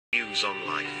News on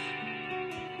life.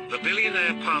 The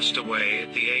billionaire passed away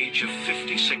at the age of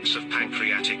 56 of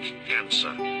pancreatic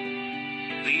cancer.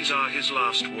 These are his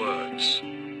last words.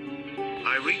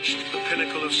 I reached the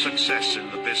pinnacle of success in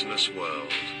the business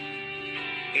world.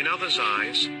 In others'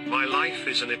 eyes, my life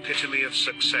is an epitome of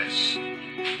success.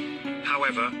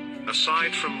 However,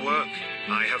 aside from work,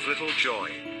 I have little joy.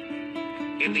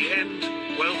 In the end,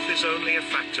 wealth is only a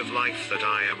fact of life that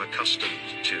I am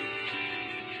accustomed to.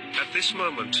 At this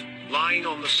moment, lying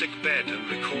on the sick bed and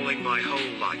recalling my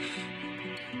whole life,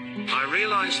 I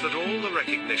realize that all the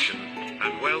recognition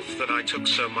and wealth that I took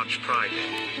so much pride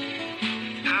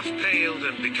in have paled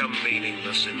and become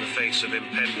meaningless in the face of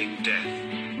impending death.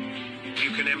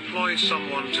 You can employ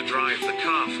someone to drive the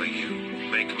car for you,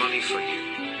 make money for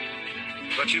you,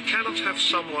 but you cannot have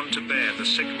someone to bear the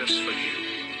sickness for you.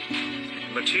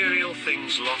 Material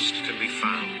things lost can be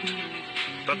found,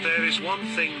 but there is one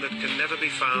thing that can never be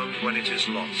found when it is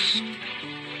lost: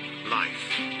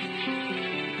 life.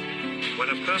 When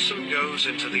a person goes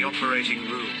into the operating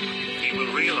room, he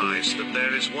will realize that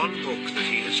there is one book that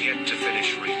he has yet to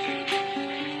finish reading.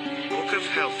 Book of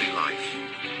Healthy Life.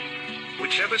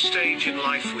 Whichever stage in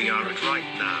life we are at right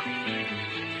now,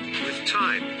 with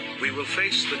time, we will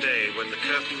face the day when the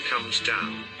curtain comes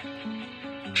down.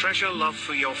 Treasure love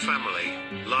for your family,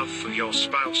 love for your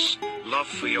spouse, love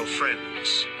for your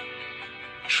friends.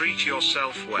 Treat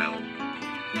yourself well.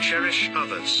 Cherish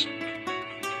others.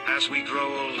 As we grow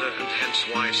older and hence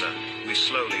wiser, we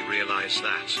slowly realize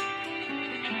that.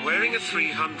 Wearing a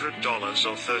 $300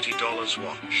 or $30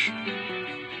 watch,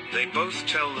 they both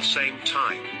tell the same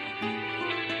time.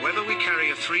 Whether we carry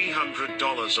a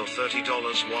 $300 or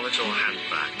 $30 wallet or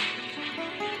handbag,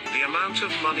 the amount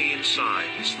of money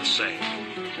inside is the same.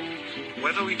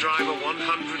 Whether we drive a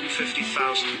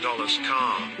 $150,000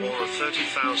 car or a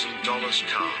 $30,000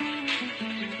 car,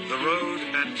 the road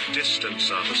and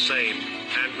distance are the same,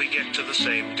 and we get to the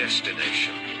same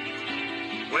destination.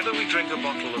 Whether we drink a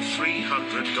bottle of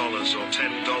 $300 or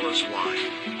 $10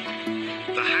 wine,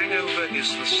 the hangover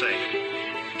is the same.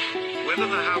 Whether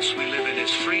the house we live in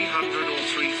is 300 or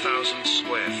 3,000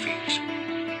 square feet,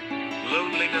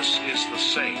 loneliness is the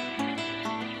same.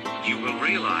 You will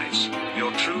realize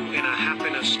your true inner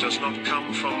happiness does not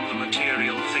come from the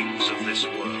material things of this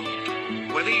world.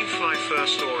 Whether you fly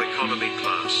first or economy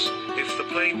class, if the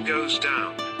plane goes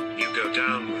down, you go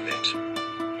down with it.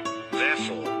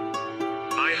 Therefore,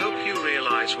 I hope you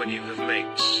realize when you have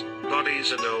mates,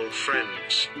 buddies and old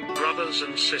friends, brothers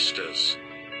and sisters,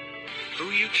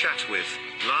 who you chat with,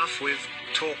 laugh with,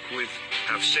 talk with,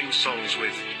 have sing songs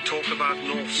with, talk about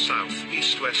north, south,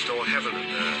 east, west or heaven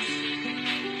and earth.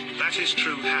 That is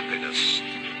true happiness.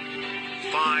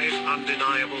 5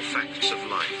 undeniable facts of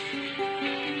life.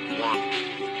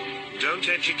 1. Don't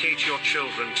educate your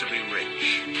children to be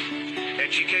rich.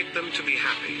 Educate them to be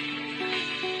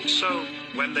happy. So,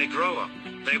 when they grow up,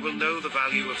 they will know the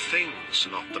value of things,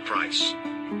 not the price.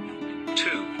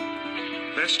 2.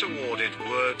 Best awarded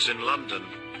words in London: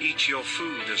 eat your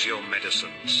food as your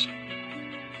medicines.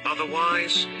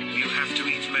 Otherwise, you have to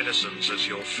eat medicines as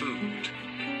your food.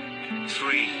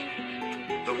 3.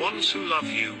 The ones who love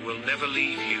you will never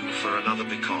leave you for another,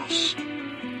 because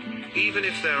even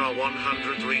if there are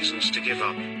 100 reasons to give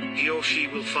up, he or she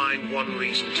will find one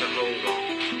reason to hold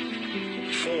on.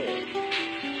 4.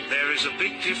 There is a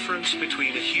big difference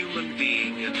between a human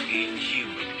being and being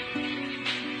human.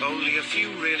 Only a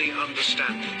few really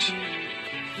understand it.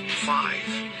 5.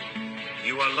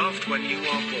 You are loved when you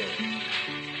are born.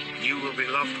 You will be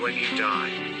loved when you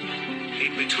die.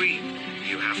 In between,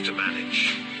 you have to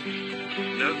manage.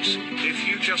 Note, if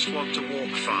you just want to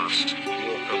walk fast,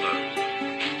 walk alone.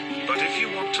 But if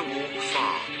you want to walk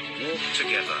far, walk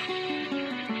together.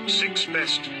 6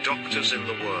 best doctors in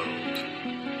the world.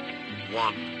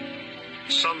 1.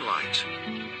 Sunlight.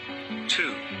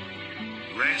 2.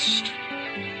 Rest.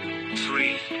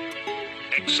 3.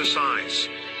 Exercise.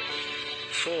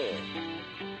 4.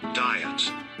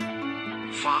 Diet.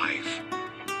 5.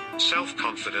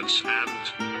 Self-confidence.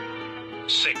 And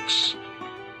 6.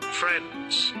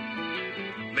 Friends.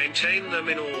 Maintain them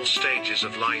in all stages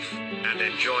of life, and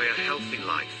enjoy a healthy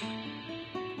life.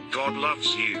 God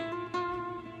loves you.